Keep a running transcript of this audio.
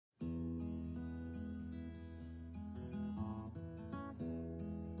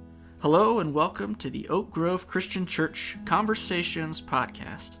Hello and welcome to the Oak Grove Christian Church Conversations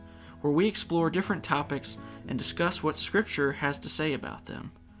podcast, where we explore different topics and discuss what Scripture has to say about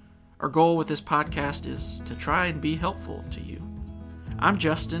them. Our goal with this podcast is to try and be helpful to you. I'm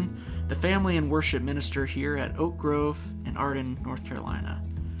Justin, the family and worship minister here at Oak Grove in Arden, North Carolina.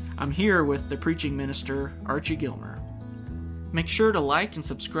 I'm here with the preaching minister, Archie Gilmer. Make sure to like and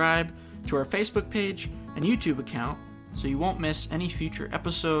subscribe to our Facebook page and YouTube account so you won't miss any future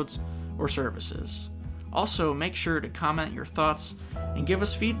episodes or services. Also, make sure to comment your thoughts and give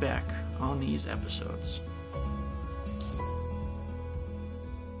us feedback on these episodes.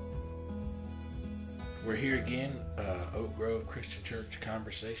 We're here again, Oak Grove Christian Church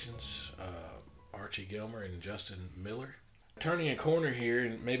Conversations, Archie Gilmer and Justin Miller. Turning a corner here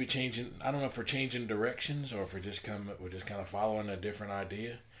and maybe changing, I don't know if we're changing directions or if we're just kind of following a different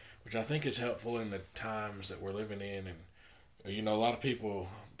idea, which I think is helpful in the times that we're living in. And, you know, a lot of people,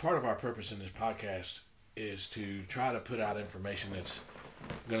 part of our purpose in this podcast is to try to put out information that's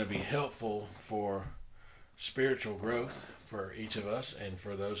going to be helpful for spiritual growth for each of us and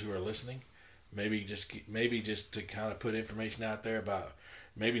for those who are listening. Maybe just to kind of put information out there about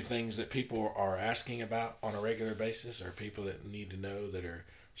maybe things that people are asking about on a regular basis, or people that need to know that are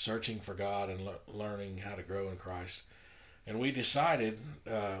searching for God and learning how to grow in Christ. And we decided,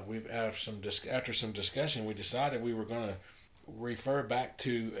 after some discussion, we decided we were going to refer back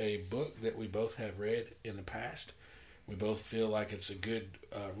to a book that we both have read in the past. We both feel like it's a good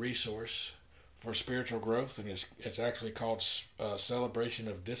resource for spiritual growth, and it's actually called Celebration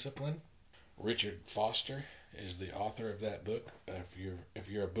of Discipline. Richard Foster is the author of that book. If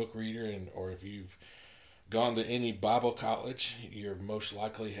you're a book reader or if you've gone to any Bible college, you most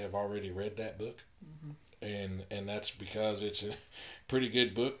likely have already read that book. Mm-hmm. And that's because it's a pretty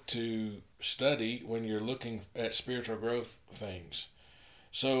good book to study when you're looking at spiritual growth things.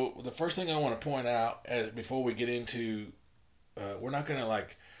 So the first thing I want to point out before we get into, we're not going to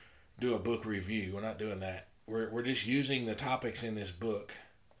do a book review. We're not doing that. We're just using the topics in this book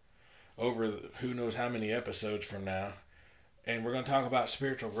over who knows how many episodes from now. And we're going to talk about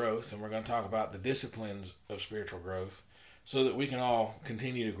spiritual growth, and we're going to talk about the disciplines of spiritual growth, so that we can all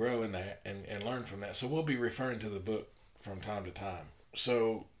continue to grow in that and learn from that. So we'll be referring to the book from time to time.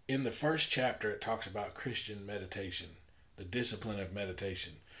 So in the first chapter, it talks about Christian meditation, the discipline of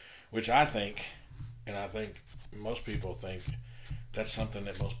meditation, which I think most people think that's something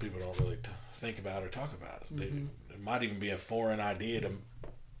that most people don't really think about or talk about. Mm-hmm. It might even be a foreign idea to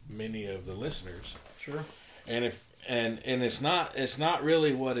many of the listeners. Sure. And it's not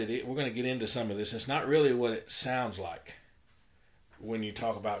really what it is. We're going to get into some of this. It's not really what it sounds like when you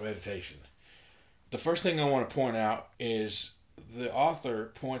talk about meditation. The first thing I want to point out is the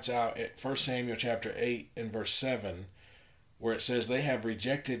author points out at 1 Samuel chapter 8 and verse 7, where it says, "They have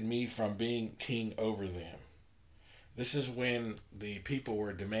rejected me from being king over them." This is when the people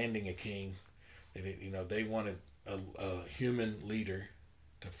were demanding a king. They wanted a human leader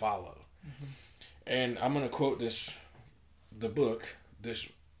to follow. Mm-hmm. And I'm going to quote the book.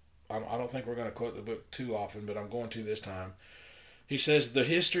 I don't think we're going to quote the book too often, but I'm going to this time. He says, "The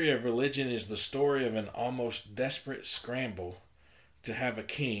history of religion is the story of an almost desperate scramble to have a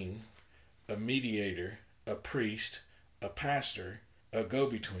king, a mediator, a priest, a pastor, a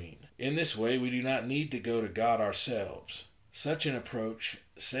go-between. In this way, we do not need to go to God ourselves. Such an approach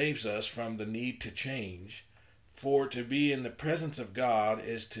saves us from the need to change, for to be in the presence of God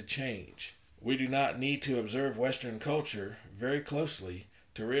is to change. We do not need to observe Western culture very closely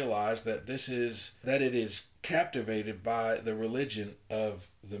to realize that it is captivated by the religion of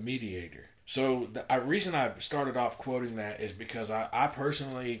the mediator." So the reason I started off quoting that is because I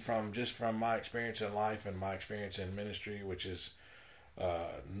personally, from my experience in life and my experience in ministry, which is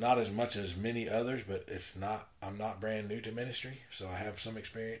not as much as many others, but I'm not brand new to ministry, so I have some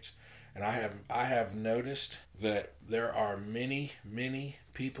experience. And I have noticed that there are many, many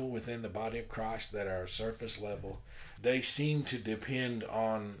people within the body of Christ that are surface level. They seem to depend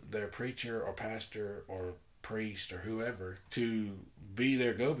on their preacher or pastor or priest or whoever to be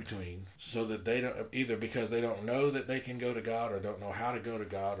their go-between, so that they don't, either because they don't know that they can go to God, or don't know how to go to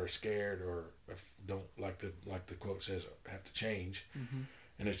God, or scared, or don't, like the quote says, have to change. Mm-hmm.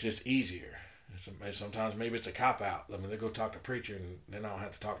 And it's just easier. Sometimes maybe it's a cop-out. I mean, they go talk to a preacher and then I don't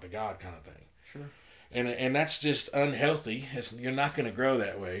have to talk to God, kind of thing. Sure. And that's just unhealthy. You're not going to grow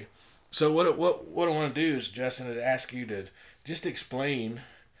that way. So what I want to do is, Justin, is ask you to just explain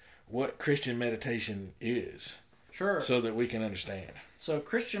what Christian meditation is. Sure. So that we can understand. So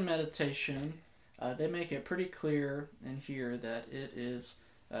Christian meditation, they make it pretty clear in here that it is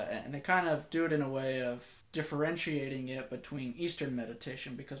and they kind of do it in a way of differentiating it between Eastern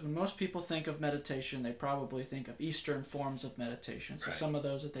meditation, because when most people think of meditation, they probably think of Eastern forms of meditation. So some of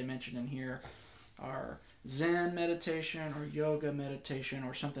those that they mention in here are Zen meditation or yoga meditation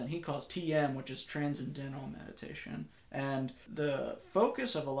or something he calls TM, which is transcendental meditation. And the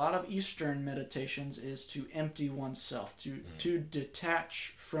focus of a lot of Eastern meditations is to empty oneself, to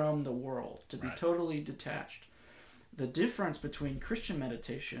detach from the world, to be totally detached. The difference between Christian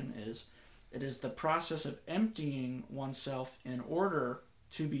meditation is it is the process of emptying oneself in order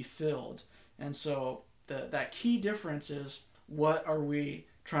to be filled. And so that key difference is, what are we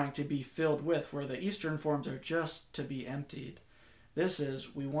trying to be filled with, where the Eastern forms are just to be emptied. This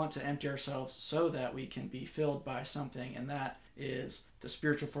is, we want to empty ourselves so that we can be filled by something, and that is the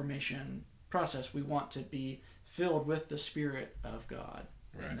spiritual formation process. We want to be filled with the Spirit of God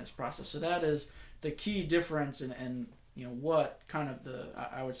in this process. So that is the key difference, and what kind of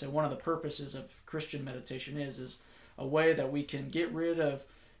I would say one of the purposes of Christian meditation is a way that we can get rid of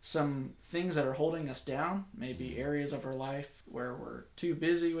some things that are holding us down, maybe areas of our life where we're too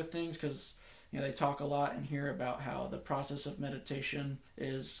busy with things, because they talk a lot in here about how the process of meditation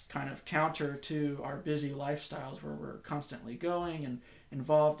is kind of counter to our busy lifestyles where we're constantly going and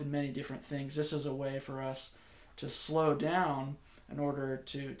involved in many different things. This is a way for us to slow down in order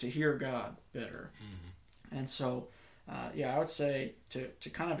to hear God better. And so I would say to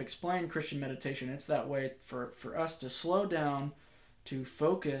kind of explain Christian meditation, it's that way for us to slow down, to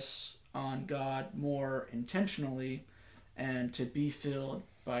focus on God more intentionally, and to be filled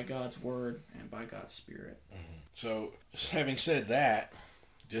by God's Word and by God's Spirit. So, having said that,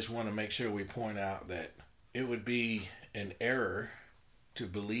 just want to make sure we point out that it would be an error to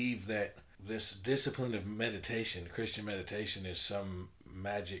believe that this discipline of meditation, Christian meditation, is some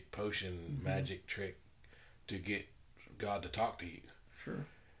magic potion, magic trick to get God to talk to you. Sure.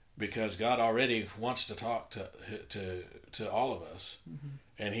 Because God already wants to talk to all of us,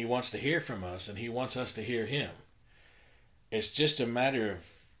 and He wants to hear from us, and He wants us to hear Him. It's just a matter of,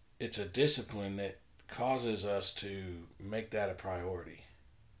 it's a discipline that causes us to make that a priority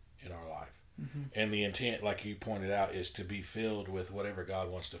in our life. And the intent, like you pointed out, is to be filled with whatever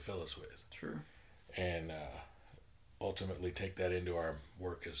God wants to fill us with. Sure. And ultimately take that into our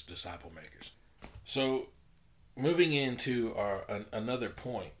work as disciple makers. So, moving into another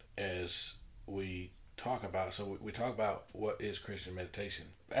point as we talk about, we talk about what is Christian meditation.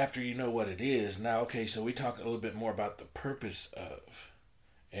 After you know what it is, now, so we talk a little bit more about the purpose of.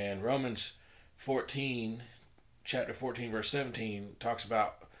 And Romans 14, chapter 14, verse 17, talks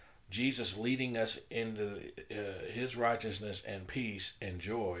about Jesus leading us into His righteousness and peace and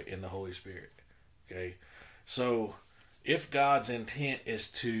joy in the Holy Spirit. Okay? So, if God's intent is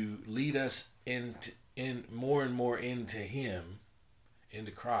to lead us in more and more into Him,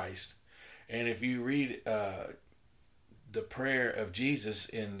 into Christ, and if you read the prayer of Jesus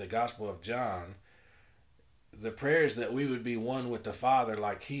in the Gospel of John, the prayer is that we would be one with the Father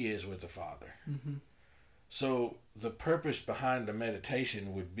like He is with the Father. So the purpose behind the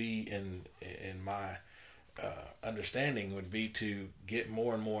meditation would be, in my understanding, would be to get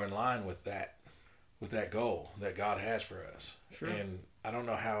more and more in line with that goal that God has for us. Sure. And I don't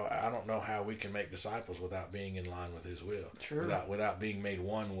know how we can make disciples without being in line with His will. Sure. Without being made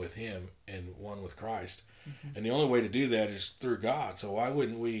one with Him and one with Christ. And the only way to do that is through God. So why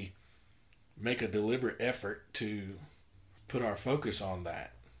wouldn't we make a deliberate effort to put our focus on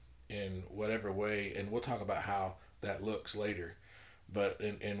that in whatever way? And we'll talk about how that looks later. But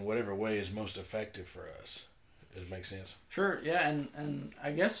in whatever way is most effective for us. Does it make sense? Sure, yeah, and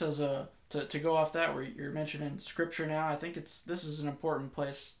I guess to go off that, where you're mentioning Scripture now, I think this is an important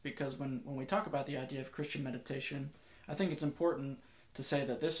place, because when we talk about the idea of Christian meditation, I think it's important to say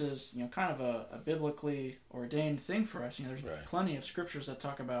that this is kind of a biblically ordained thing for us. There's plenty of scriptures that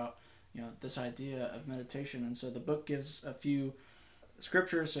talk about this idea of meditation, and so the book gives a few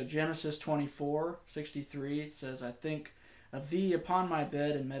scriptures. So Genesis 24:63, it says, "I think of thee upon my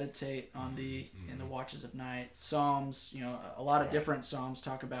bed and meditate on thee in the watches of night." Psalms, a lot of different psalms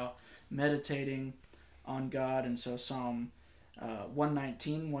talk about meditating on God, and so Psalm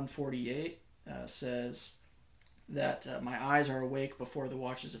 119, 148 says that my eyes are awake before the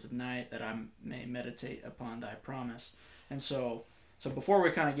watches of the night, that I may meditate upon thy promise. And so before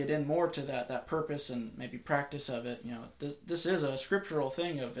we kind of get in more to that purpose and maybe practice of it, this is a scriptural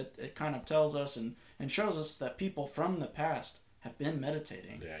thing of it. It kind of tells us and shows us that people from the past have been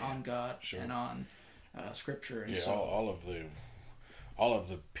meditating on God and on Scripture. And so all of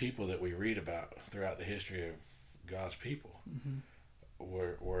the people that we read about throughout the history of God's people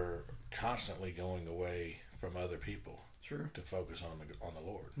were constantly going away from other people. Sure. to focus on the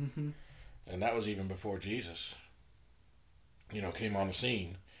Lord. Mm-hmm. And that was even before Jesus, came on the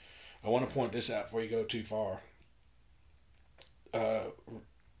scene. I want to point this out before you go too far.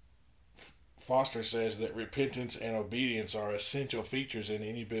 Foster says that repentance and obedience are essential features in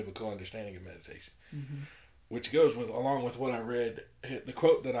any biblical understanding of meditation, which goes along with what I read, the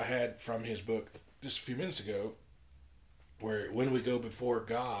quote that I had from his book just a few minutes ago, where when we go before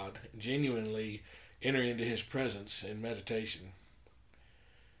God, genuinely enter into His presence in meditation,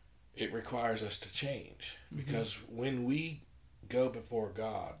 it requires us to change, because when we go before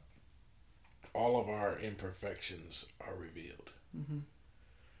God, all of our imperfections are revealed.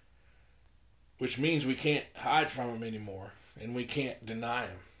 Which means we can't hide from Him anymore, and we can't deny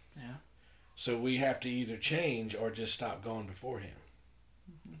Him. Yeah. So we have to either change or just stop going before Him.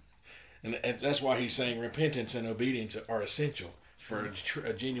 And that's why he's saying repentance and obedience are essential for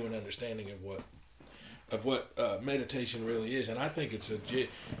a genuine understanding of what meditation really is. And I think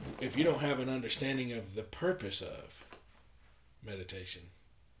if you don't have an understanding of the purpose of meditation,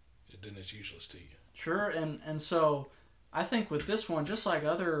 then it's useless to you. Sure, and so I think with this one, just like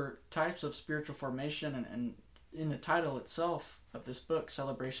other types of spiritual formation, and in the title itself of this book,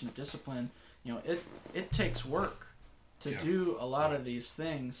 Celebration of Discipline, it takes work to do a lot of these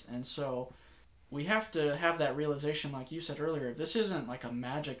things. And so we have to have that realization, like you said earlier, this isn't like a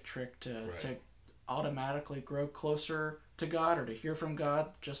magic trick to automatically grow closer to God or to hear from God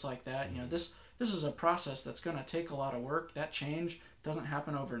just like that. This is a process that's going to take a lot of work. That change doesn't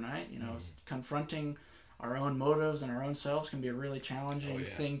happen overnight. Confronting our own motives and our own selves can be a really challenging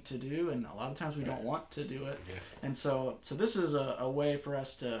thing to do, and a lot of times we don't want to do it. And so this is a way for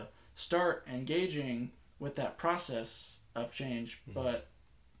us to start engaging with that process of change. But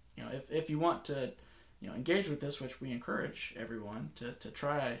if you want to engage with this, which we encourage everyone to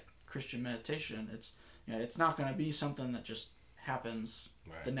try Christian meditation, it's not going to be something that just happens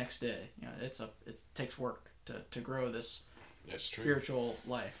the next day. It takes work to grow this spiritual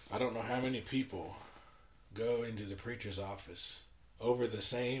life. I don't know how many people go into the preacher's office over the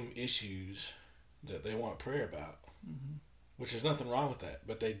same issues that they want prayer about, which is nothing wrong with that,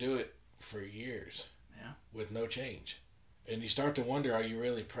 but they do it for years with no change. And you start to wonder, are you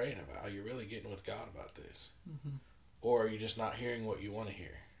really praying about it? Are you really getting with God about this? Or are you just not hearing what you want to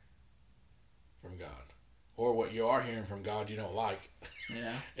hear from God? Or what you are hearing from God you don't like,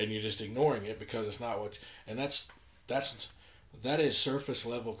 and you're just ignoring it because it's not what and that is surface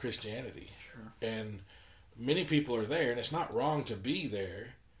level Christianity. Sure. And many people are there, and it's not wrong to be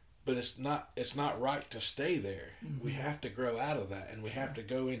there, but it's not right to stay there. We have to grow out of that, and we have to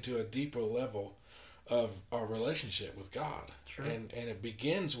go into a deeper level of our relationship with God. Sure. And it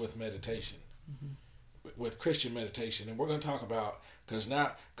begins with meditation, with Christian meditation. And we're going to talk about,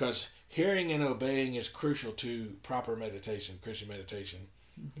 because hearing and obeying is crucial to proper meditation, Christian meditation.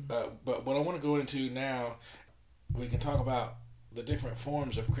 But what I want to go into now, we can talk about the different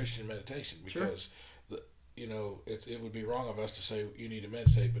forms of Christian meditation, because it would be wrong of us to say you need to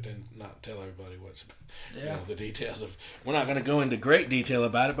meditate, but then not tell everybody what's the details of. We're not going to go into great detail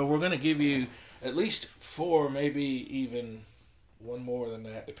about it, but we're going to give you at least 4, maybe even one more than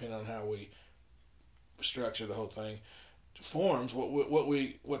that, depending on how we structure the whole thing. Forms,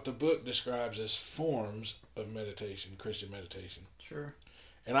 what the book describes as forms of meditation, Christian meditation. Sure.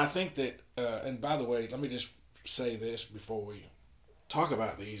 And I think that, and by the way, let me just say this before we talk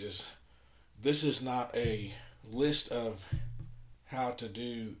about these: this is not a list of how to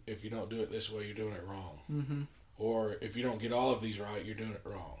do. If you don't do it this way, you're doing it wrong. Or if you don't get all of these right, you're doing it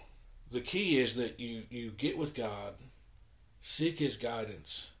wrong. The key is that you get with God, seek His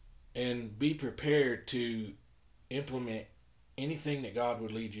guidance, and be prepared to implement anything that God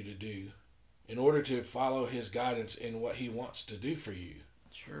would lead you to do in order to follow His guidance in what He wants to do for you.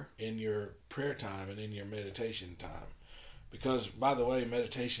 Sure. In your prayer time and in your meditation time. Because, by the way,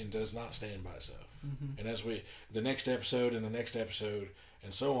 meditation does not stand by itself. And as the next episode and the next episode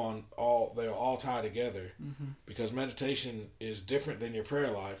and so on, they'll all tie together, because meditation is different than your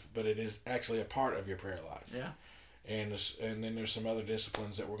prayer life, but it is actually a part of your prayer life. Yeah. And then there's some other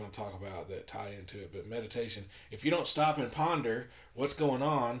disciplines that we're going to talk about that tie into it. But meditation, if you don't stop and ponder what's going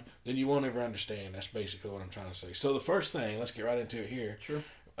on, then you won't ever understand. That's basically what I'm trying to say. So the first thing, let's get right into it here. Sure.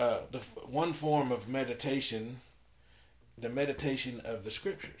 The one form of meditation, the meditation of the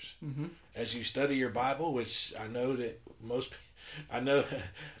Scriptures. As you study your Bible, which I know that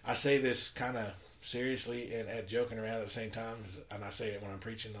I say this kind of seriously and at joking around at the same time, and I say it when I'm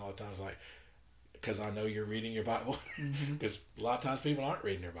preaching all the time. It's like, because I know you're reading your Bible. Because a lot of times people aren't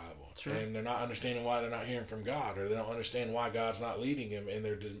reading their Bible. Sure. And they're not understanding why they're not hearing from God, or they don't understand why God's not leading them in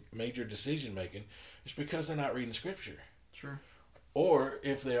their major decision making. It's because they're not reading Scripture. Sure. Or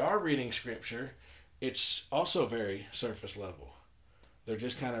if they are reading Scripture, it's also very surface level. They're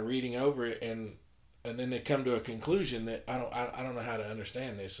just kind of reading over it, and then they come to a conclusion that I don't know how to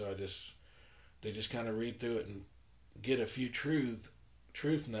understand this, so they just kind of read through it and get a few truth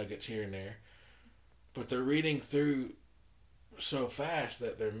nuggets here and there, but they're reading through so fast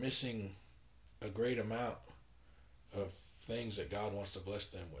that they're missing a great amount of things that God wants to bless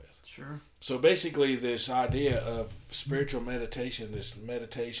them with. Sure. So basically, this idea of spiritual meditation, this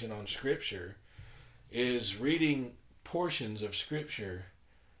meditation on Scripture, is reading portions of Scripture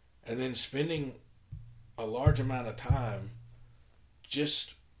and then spending a large amount of time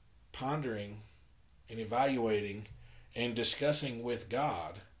just pondering and evaluating and discussing with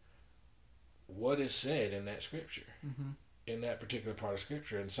God what is said in that Scripture, in that particular part of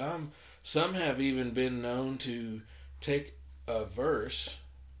Scripture. And some have even been known to take a verse,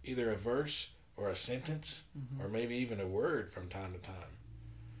 either a verse or a sentence, or maybe even a word from time to time,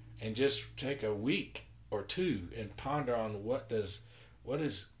 and just take a week or two and ponder on why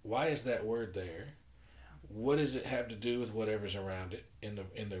is that word there? What does it have to do with whatever's around it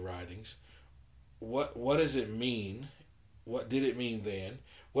in the writings? What does it mean? What did it mean then?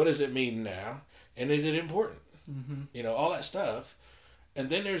 What does it mean now? And is it important? All that stuff. And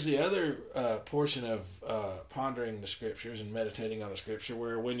then there's the other portion of pondering the Scriptures and meditating on the Scripture,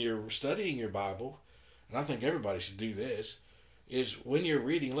 where when you're studying your Bible, and I think everybody should do this, is when you're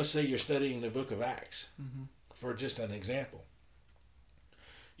reading, let's say you're studying the book of Acts, for just an example.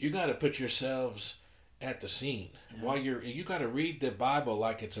 You got to put yourselves at the scene. While you got to read the Bible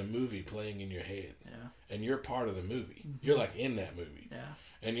like it's a movie playing in your head, and you're part of the movie. You're like in that movie,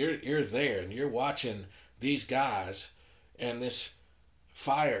 and you're there, and you're watching these guys, and this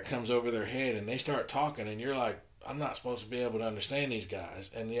fire comes over their head, and they start talking, and you're like, I'm not supposed to be able to understand these guys,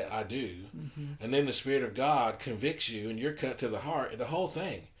 and yet I do. And then the Spirit of God convicts you, and you're cut to the heart, the whole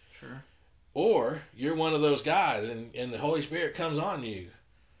thing. Sure. Or you're one of those guys, and the Holy Spirit comes on you,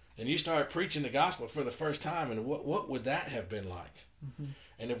 and you start preaching the gospel for the first time, and what would that have been like?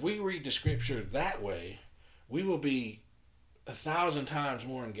 And if we read the Scripture that way, we will be 1,000 times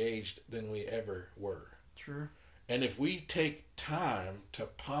more engaged than we ever were. Sure. And if we take time to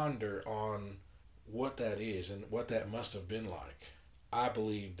ponder on what that is and what that must have been like, I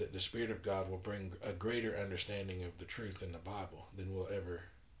believe that the Spirit of God will bring a greater understanding of the truth in the Bible than we'll ever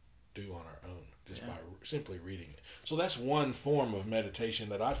do on our own, just by simply reading it. So that's one form of meditation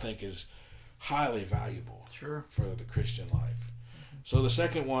that I think is highly valuable for the Christian life. So the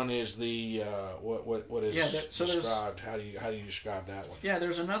second one is the what is described. How do you describe that one? Yeah,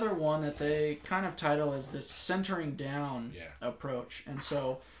 there's another one that they kind of title as this centering down approach. And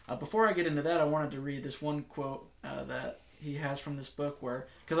so before I get into that, I wanted to read this one quote that he has from this book, where,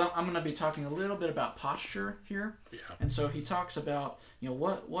 because I'm going to be talking a little bit about posture here. And so he talks about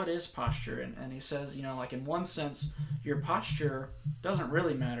what is posture, and he says like in one sense your posture doesn't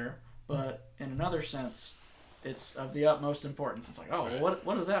really matter, but in another sense it's of the utmost importance. It's like,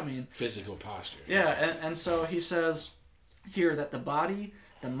 what does that mean? Physical posture. Yeah, and so he says here that the body,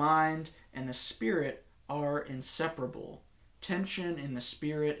 the mind, and the spirit are inseparable. Tension in the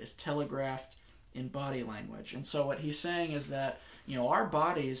spirit is telegraphed in body language. And so what he's saying is that, our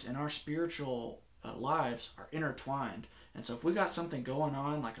bodies and our spiritual lives are intertwined. And so if we got something going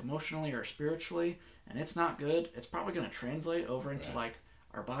on, like emotionally or spiritually, and it's not good, it's probably going to translate over into like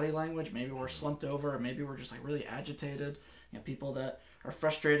our body language. Maybe we're slumped over, or maybe we're just like really agitated. People that are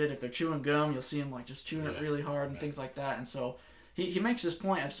frustrated, if they're chewing gum, you'll see them like just chewing it really hard and things like that. And so he makes this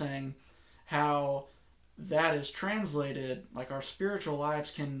point of saying how that is translated, like our spiritual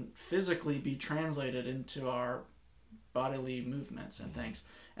lives can physically be translated into our bodily movements and things.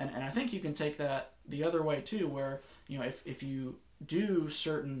 And I think you can take that the other way too, where if you do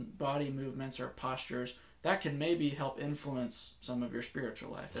certain body movements or postures, that can maybe help influence some of your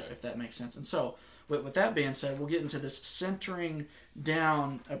spiritual life, if that makes sense. And so, with that being said, we'll get into this centering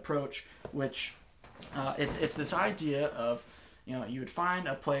down approach, which it's this idea of, you would find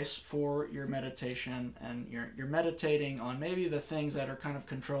a place for your meditation, and you're meditating on maybe the things that are kind of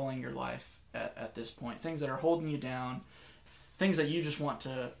controlling your life at this point, things that are holding you down, things that you just want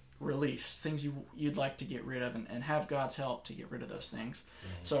to release, things you'd like to get rid of, and have God's help to get rid of those things.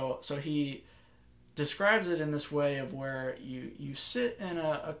 So he describes it in this way of where you sit in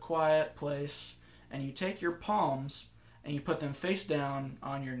a quiet place, and you take your palms and you put them face down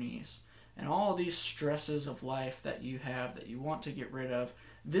on your knees, and all these stresses of life that you have that you want to get rid of,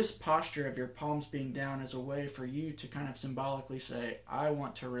 this posture of your palms being down is a way for you to kind of symbolically say, I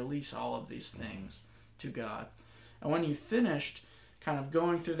want to release all of these things to God. And when you've finished kind of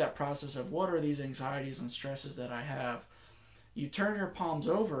going through that process of what are these anxieties and stresses that I have, you turn your palms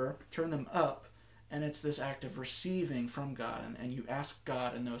over, turn them up, and it's this act of receiving from God. And you ask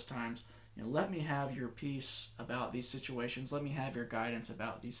God in those times, let me have your peace about these situations. Let me have your guidance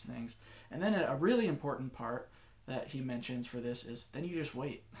about these things. And then a really important part that he mentions for this is then you just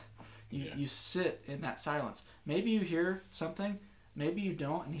wait. You sit in that silence. Maybe you hear something, maybe you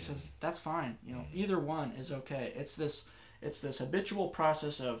don't, and he says that's fine. Either one is okay. It's this habitual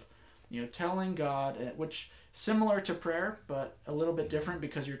process of telling God, which similar to prayer, but a little bit different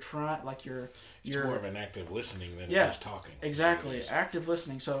because you're trying, it's more of an active listening than just talking. Exactly, active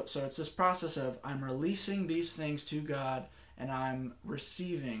listening. So it's this process of I'm releasing these things to God, and I'm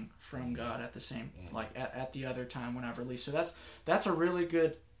receiving from God at the same, at the other time when I've released. So that's a really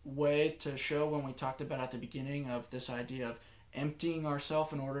good way to show when we talked about at the beginning of this idea of emptying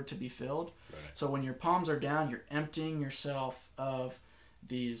ourselves in order to be filled. Right. So when your palms are down, you're emptying yourself of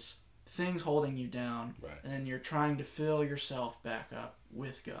these things holding you down, right. And then you're trying to fill yourself back up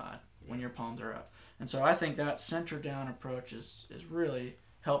with God when your palms are up. And so I think that center down approach is really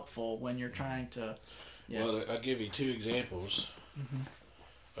helpful when you're trying to. Yeah. Well, I'll give you two examples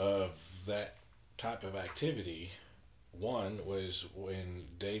of that type of activity. One was when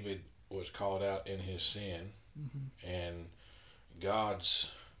David was called out in his sin, and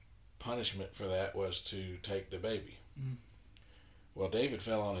God's punishment for that was to take the baby. Well, David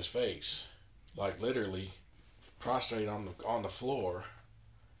fell on his face, literally prostrate on the floor,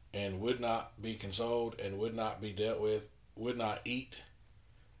 and would not be consoled and would not be dealt with, would not eat.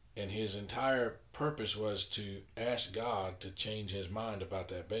 And his entire purpose was to ask God to change his mind about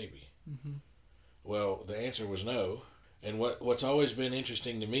that baby. Well, the answer was no. And what's always been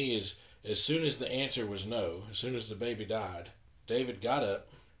interesting to me is as soon as the answer was no, as soon as the baby died, David got up,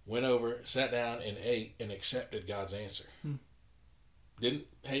 went over, sat down, and ate, and accepted God's answer. Didn't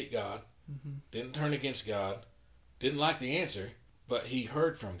hate God, didn't turn against God, didn't like the answer, but he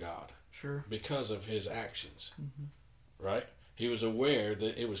heard from God. Sure. Because of his actions. Right? He was aware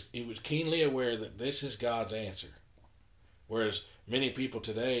that he was keenly aware that this is God's answer. Whereas many people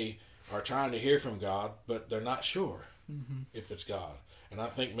today are trying to hear from God, but they're not sure if it's God. And I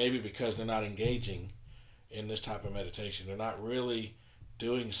think maybe because they're not engaging in this type of meditation, they're not really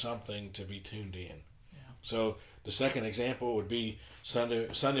doing something to be tuned in. Yeah. So the second example would be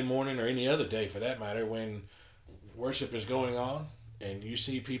Sunday morning, or any other day for that matter, when worship is going on and you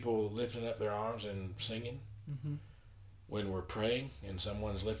see people lifting up their arms and singing. When we're praying and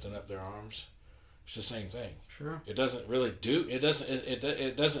someone's lifting up their arms, it's the same thing. Sure. It doesn't really do. It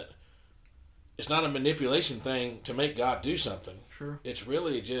doesn't. It's not a manipulation thing to make God do something. Sure. It's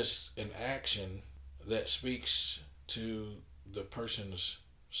really just an action that speaks to the person's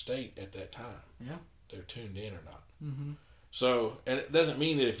state at that time. Yeah. They're tuned in or not. So, and it doesn't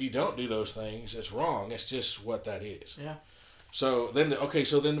mean that if you don't do those things, it's wrong. It's just what that is. Yeah. So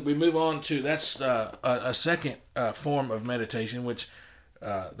then we move on to that's a second form of meditation, which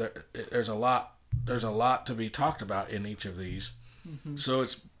there's a lot to be talked about in each of these. So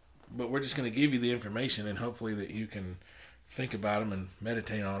but we're just going to give you the information, and hopefully that you can think about them and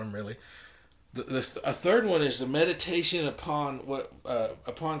meditate on them. Really, a third one is the meditation upon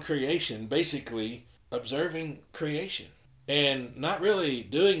creation, basically observing creation and not really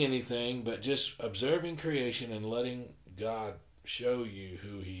doing anything, but just observing creation and letting God show you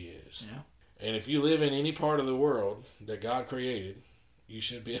who he is. Yeah. And if you live in any part of the world that God created, you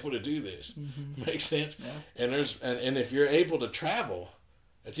should be able to do this. Makes sense? Yeah. And if you're able to travel,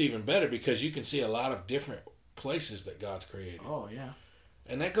 that's even better, because you can see a lot of different places that God's created. Oh, yeah.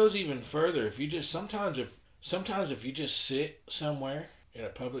 And that goes even further. If you just sometimes if you just sit somewhere in a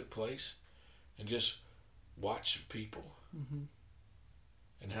public place and just watch people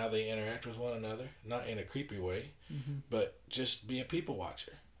and how they interact with one another, not in a creepy way, but just be a people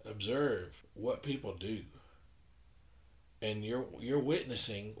watcher. Observe what people do, and you're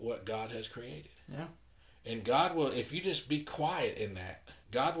witnessing what God has created. Yeah. And God will, if you just be quiet in that,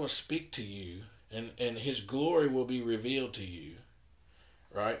 God will speak to you, and his glory will be revealed to you.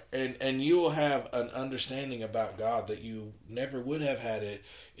 Right? And you will have an understanding about God that you never would have had it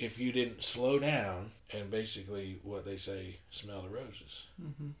if you didn't slow down and basically, what they say, smell the roses.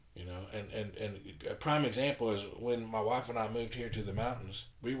 You know, and a prime example is when my wife and I moved here to the mountains,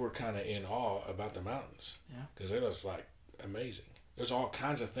 we were kind of in awe about the mountains. Yeah. Because it was like amazing. There's all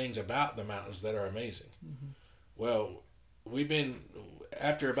kinds of things about the mountains that are amazing. Well,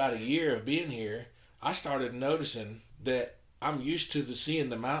 after about a year of being here, I started noticing that I'm used to seeing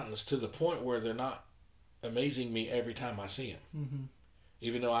the mountains to the point where they're not amazing me every time I see them.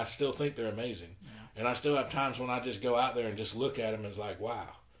 Even though I still think they're amazing. Yeah. And I still have times when I just go out there and just look at them and it's like, wow.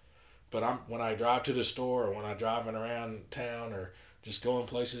 But when I drive to the store or when I'm driving around town or just going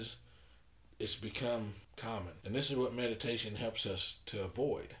places, it's become common. And this is what meditation helps us to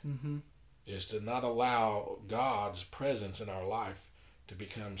avoid, is to not allow God's presence in our life to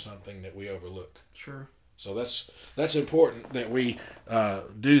become something that we overlook. Sure. So that's important that we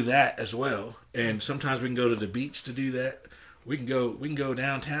do that as well. And sometimes we can go to the beach to do that. We can go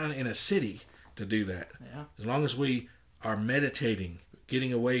downtown in a city to do that. Yeah. As long as we are meditating,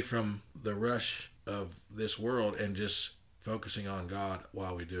 getting away from the rush of this world and just focusing on God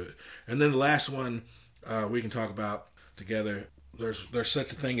while we do it. And then the last one we can talk about together. There's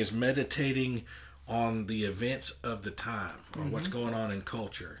such a thing as meditating on the events of the time or what's going on in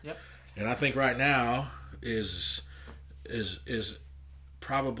culture. Yep. And I think right now is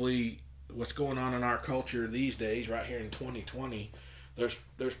probably what's going on in our culture these days, right here in 2020. There's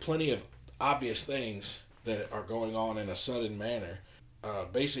plenty of obvious things that are going on in a sudden manner.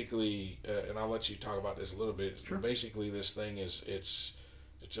 Basically, and I'll let you talk about this a little bit. Sure. Basically, this thing is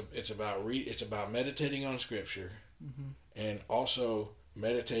it's about meditating on Scripture, and also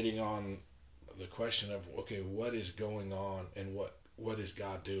meditating on the question of, okay, what is going on and what is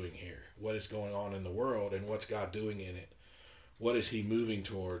God doing here? What is going on in the world and what's God doing in it? What is He moving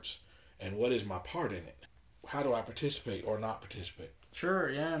towards, and what is my part in it? How do I participate or not participate? Sure,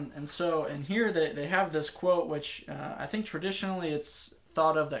 yeah, and so in here they have this quote, which I think traditionally it's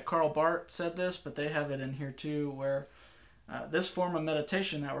thought of that Karl Barth said this, but they have it in here too, where this form of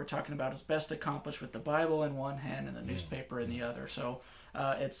meditation that we're talking about is best accomplished with the Bible in one hand and the newspaper in the other. So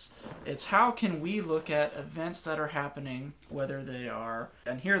it's how can we look at events that are happening, whether they are,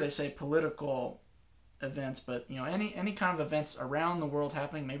 and here they say political events, but any kind of events around the world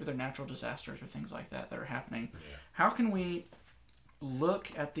happening, maybe they're natural disasters or things like that are happening. Yeah. How can we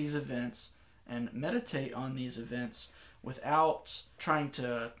look at these events and meditate on these events without trying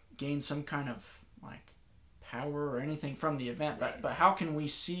to gain some kind of like power or anything from the event, but how can we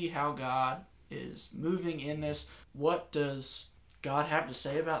see how God is moving in this? What does God have to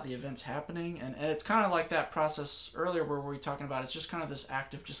say about the events happening? And it's kind of like that process earlier where we were talking about, it's just kind of this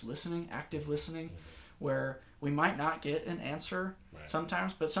active listening, where we might not get an answer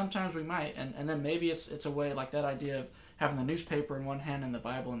sometimes, but sometimes we might, and then maybe it's a way, like that idea of having the newspaper in one hand and the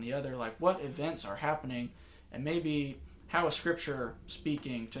Bible in the other, like what events are happening, and maybe how is Scripture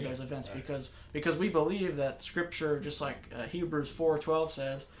speaking to those events, because we believe that Scripture, just like Hebrews 4:12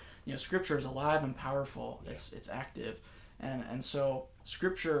 says, Scripture is alive and powerful. It's active, and so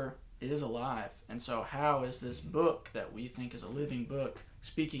Scripture is alive. And so how is this book that we think is a living book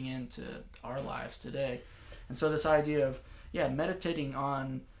speaking into our lives today? And so this idea of meditating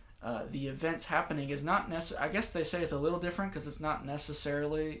on the events happening is not necessarily, I guess they say it's a little different because it's not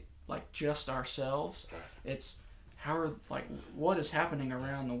necessarily like just ourselves. It's what is happening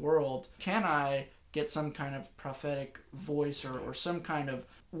around the world. Can I get some kind of prophetic voice or some kind of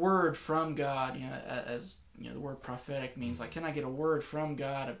word from God? As the word prophetic means, like, can I get a word from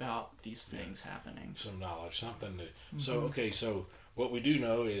God about these things happening? Some knowledge, something that. So what we do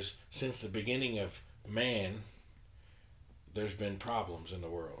know is since the beginning of man, there's been problems in the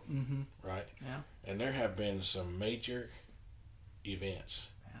world, right? Yeah. And there have been some major events,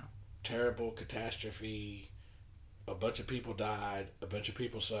 terrible catastrophe. A bunch of people died. A bunch of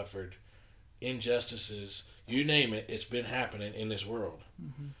people suffered. Injustices, you name it, it's been happening in this world.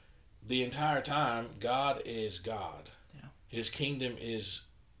 The entire time, God is God. Yeah. His kingdom is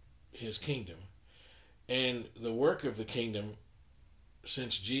His kingdom. And the work of the kingdom,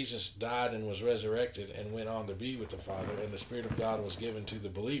 since Jesus died and was resurrected and went on to be with the Father, and the Spirit of God was given to the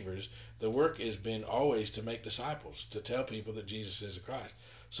believers, the work has been always to make disciples, to tell people that Jesus is the Christ.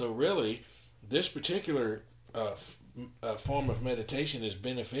 So really, this particular form of meditation is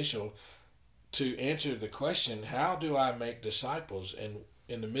beneficial to answer the question, how do I make disciples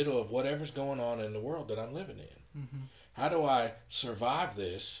in the middle of whatever's going on in the world that I'm living in? How do I survive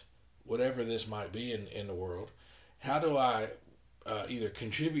this, whatever this might be in the world? How do I either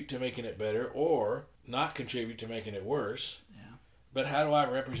contribute to making it better or not contribute to making it worse? Yeah. But how do I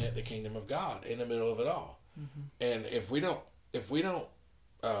represent the kingdom of God in the middle of it all? And if we don't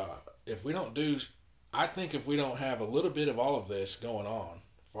have a little bit of all of this going on,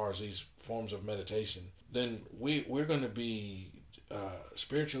 as far as these forms of meditation, then we're going to be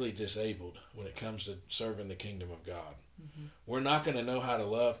spiritually disabled when it comes to serving the kingdom of God. We're not going to know how to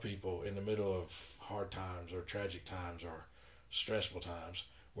love people in the middle of hard times or tragic times or stressful times.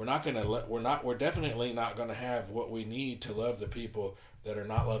 We're definitely not going to have what we need to love the people that are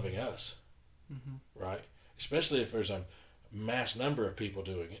not loving us. Right? Especially if there's a mass number of people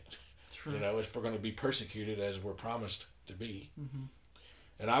doing it. True. If we're going to be persecuted as we're promised to be.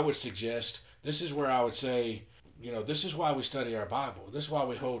 And I would suggest, this is where I would say, this is why we study our Bible. This is why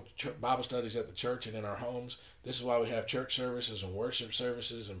we hold Bible studies at the church and in our homes. This is why we have church services and worship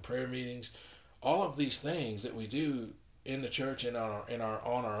services and prayer meetings. All of these things that we do in the church and on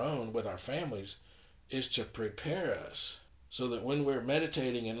our own with our families is to prepare us so that when we're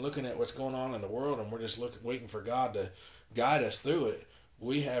meditating and looking at what's going on in the world and we're just waiting for God to guide us through it,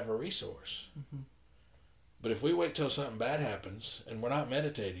 we have a resource. Mm-hmm. But if we wait till something bad happens and we're not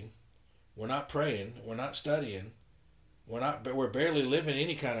meditating, we're not praying, we're not studying, we're barely living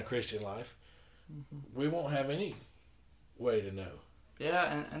any kind of Christian life, mm-hmm. we won't have any way to know.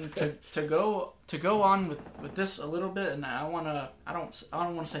 Yeah, and to go on with this a little bit, and I don't want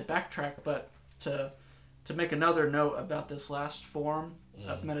to say backtrack, but to make another note about this last form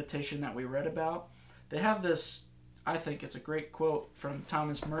of meditation that we read about. They have this, I think it's a great quote from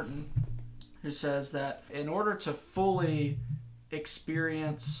Thomas Merton, who says that in order to fully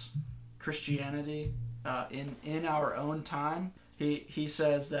experience Christianity in our own time, he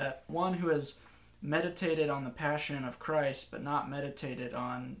says that one who has meditated on the passion of Christ but not meditated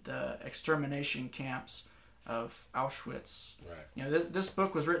on the extermination camps of Auschwitz. Right. This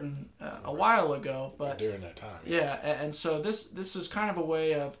book was written a while ago, but during that time. Yeah, and so this is kind of a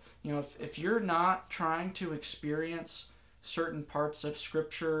way of, if you're not trying to experience certain parts of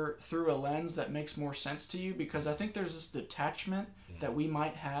Scripture through a lens that makes more sense to you, because I think there's this detachment that we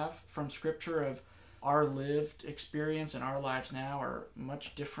might have from Scripture of our lived experience and our lives now are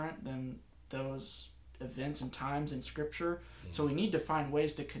much different than those events and times in Scripture. So we need to find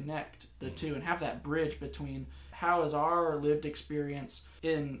ways to connect the two and have that bridge between how is our lived experience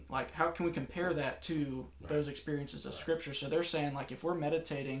in, like, how can we compare that to those experiences of Scripture. So they're saying, like, if we're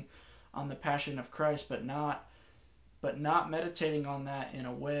meditating on the passion of Christ but not meditating on that in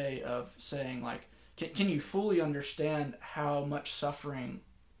a way of saying, like, can you fully understand how much suffering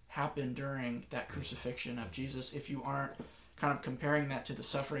happened during that crucifixion of Jesus if you aren't kind of comparing that to the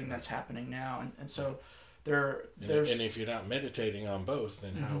suffering that's happening now. And so there's... And if you're not meditating on both,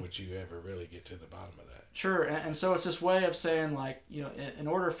 then how would you ever really get to the bottom of that? Sure, and so it's this way of saying, like, in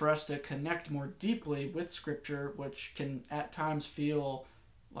order for us to connect more deeply with Scripture, which can at times feel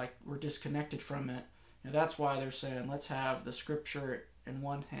like we're disconnected from it, that's why they're saying, let's have the Scripture in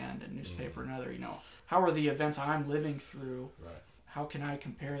one hand and newspaper in another. How are the events I'm living through... Right. How can I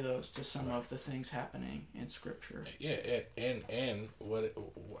compare those to some of the things happening in Scripture? Yeah, and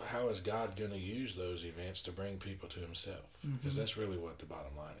how is God going to use those events to bring people to Himself? Because that's really what the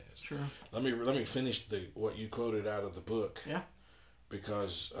bottom line is. Sure. Let me finish what you quoted out of the book. Yeah.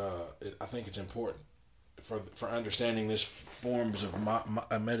 Because I think it's important for understanding this forms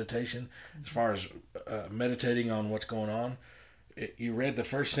of meditation, as far as meditating on what's going on. You read the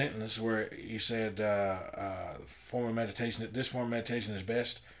first sentence where you said this form of meditation is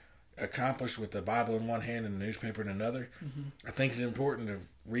best accomplished with the Bible in one hand and the newspaper in another. I think it's important to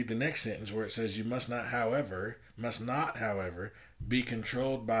read the next sentence where it says you must not however be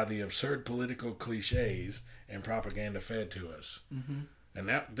controlled by the absurd political cliches and propaganda fed to us.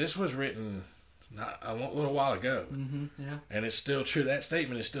 And this was written not a little while ago. Yeah. And it's still true. That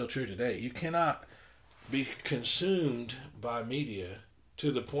statement is still true today. You cannot be consumed by media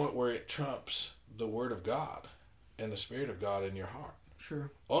to the point where it trumps the Word of God and the Spirit of God in your heart.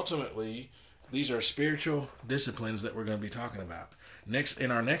 Sure. Ultimately, these are spiritual disciplines that we're going to be talking about.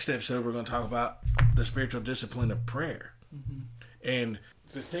 In our next episode, we're going to talk about the spiritual discipline of prayer. And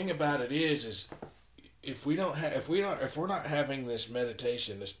the thing about it is if we're not having this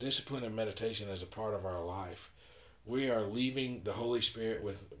meditation, this discipline of meditation as a part of our life, we are leaving the Holy Spirit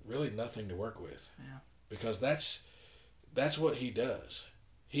with really nothing to work with. Yeah. Because that's what He does.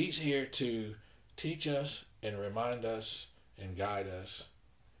 He's here to teach us and remind us and guide us,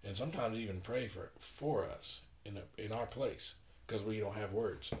 and sometimes even pray for us in our place because we don't have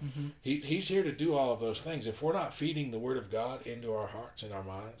words. He's here to do all of those things. If we're not feeding the Word of God into our hearts and our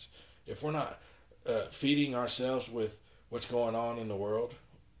minds, if we're not feeding ourselves with what's going on in the world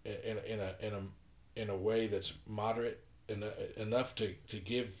in a way that's moderate, enough to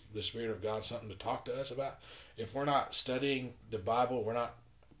give the Spirit of God something to talk to us about. If we're not studying the Bible, we're not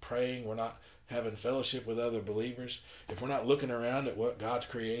praying, we're not having fellowship with other believers, if we're not looking around at what God's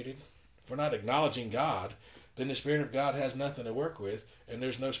created, if we're not acknowledging God, then the Spirit of God has nothing to work with, and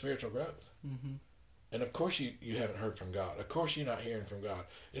there's no spiritual growth. And of course you haven't heard from God. Of course you're not hearing from God.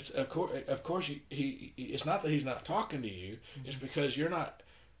 It's of course it's not that He's not talking to you. It's because you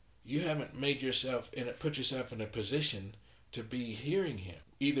haven't put yourself in a position to be hearing Him,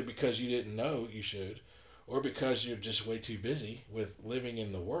 either because you didn't know you should, or because you're just way too busy with living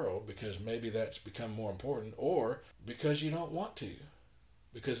in the world, because maybe that's become more important, or because you don't want to.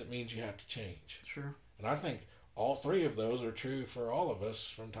 because it means you have to change. Sure. And I think all three of those are true for all of us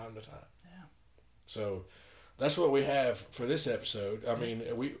from time to time. Yeah. So that's what we have for this episode. I mean,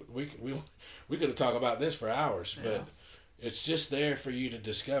 we could have talked about this for hours, but it's just there for you to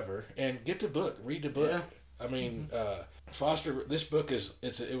discover and get the book, read the book. Yeah. I mean, Foster, this book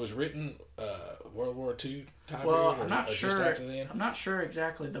it was written World War II time Well, period, I'm not sure. just after then. I'm not sure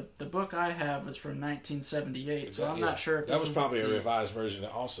exactly. The book I have is from 1978, so I'm not sure if that this was probably a revised version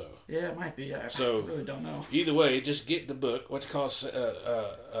also. Yeah, it might be. I really don't know. Either way, just get the book. What's it called?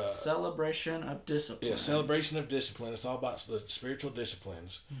 Celebration of Discipline. Yeah, Celebration of Discipline. It's all about the spiritual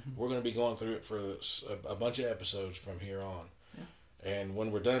disciplines. We're going to be going through it for a bunch of episodes from here on. And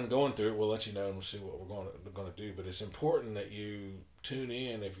when we're done going through it, we'll let you know and we'll see what we're going to do. But it's important that you tune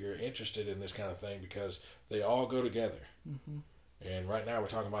in if you're interested in this kind of thing, because they all go together. And right now we're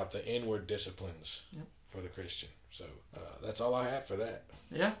talking about the inward disciplines for the Christian. So that's all I have for that.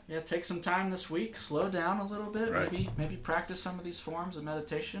 Yeah. Take some time this week. Slow down a little bit. Right. Maybe practice some of these forms of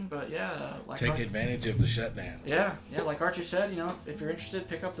meditation. But take advantage of the shutdown. Yeah. Like Archie said, if you're interested,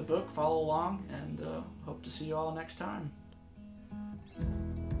 pick up the book, follow along, and hope to see you all next time.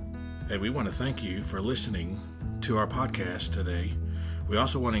 Hey, we want to thank you for listening to our podcast today. We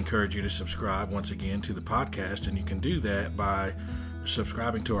also want to encourage you to subscribe once again to the podcast, and you can do that by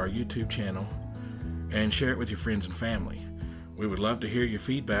subscribing to our YouTube channel and share it with your friends and family. We would love to hear your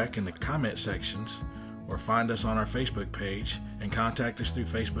feedback in the comment sections, or find us on our Facebook page and contact us through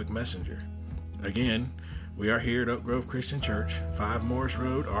Facebook Messenger. Again, we are here at Oak Grove Christian Church, 5 Morris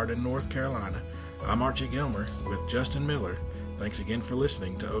Road, Arden, North Carolina. I'm Archie Gilmer with Justin Miller. Thanks again for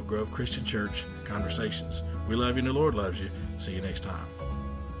listening to Oak Grove Christian Church Conversations. We love you and the Lord loves you. See you next time.